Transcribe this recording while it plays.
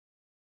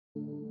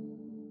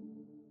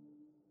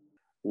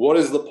What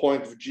is the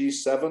point of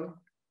G7?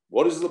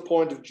 What is the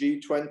point of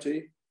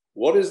G20?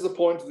 What is the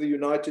point of the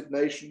United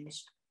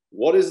Nations?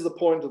 What is the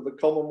point of the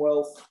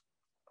Commonwealth?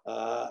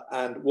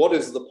 And what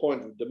is the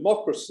point of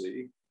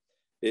democracy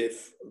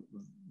if,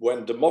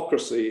 when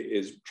democracy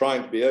is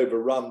trying to be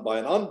overrun by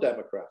an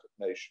undemocratic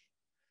nation,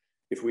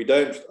 if we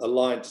don't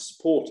align to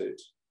support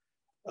it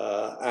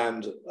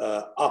and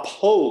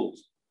uphold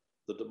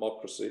the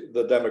democracy,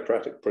 the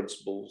democratic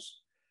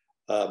principles,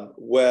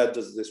 where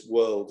does this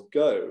world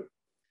go?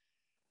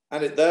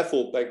 And it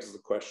therefore begs the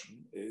question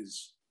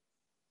is,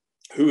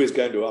 who is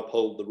going to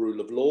uphold the rule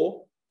of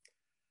law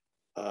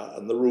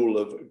and the rule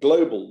of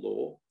global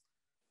law?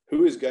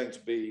 Who is going to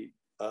be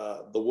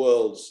the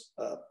world's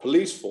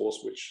police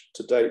force, which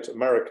to date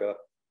America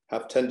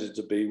have tended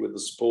to be with the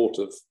support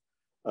of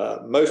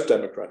most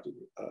democratic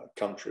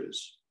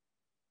countries?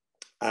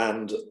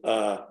 And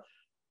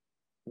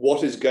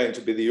what is going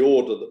to be the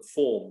order that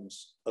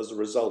forms as a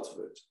result of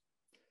it?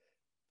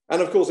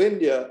 And of course,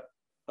 India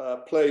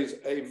plays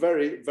a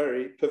very,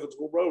 very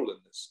pivotal role in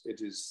this.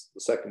 It is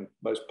the second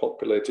most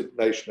populated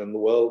nation in the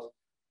world.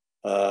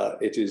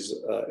 It is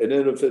an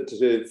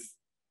innovative,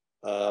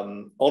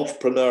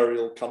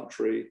 entrepreneurial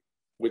country,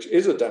 which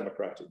is a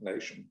democratic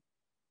nation,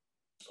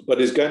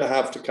 but is going to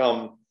have to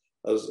come,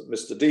 as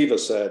Mr. Deva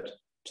said,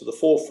 to the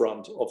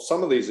forefront of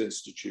some of these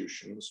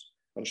institutions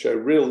and show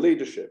real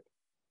leadership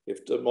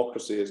if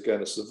democracy is going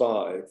to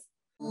survive.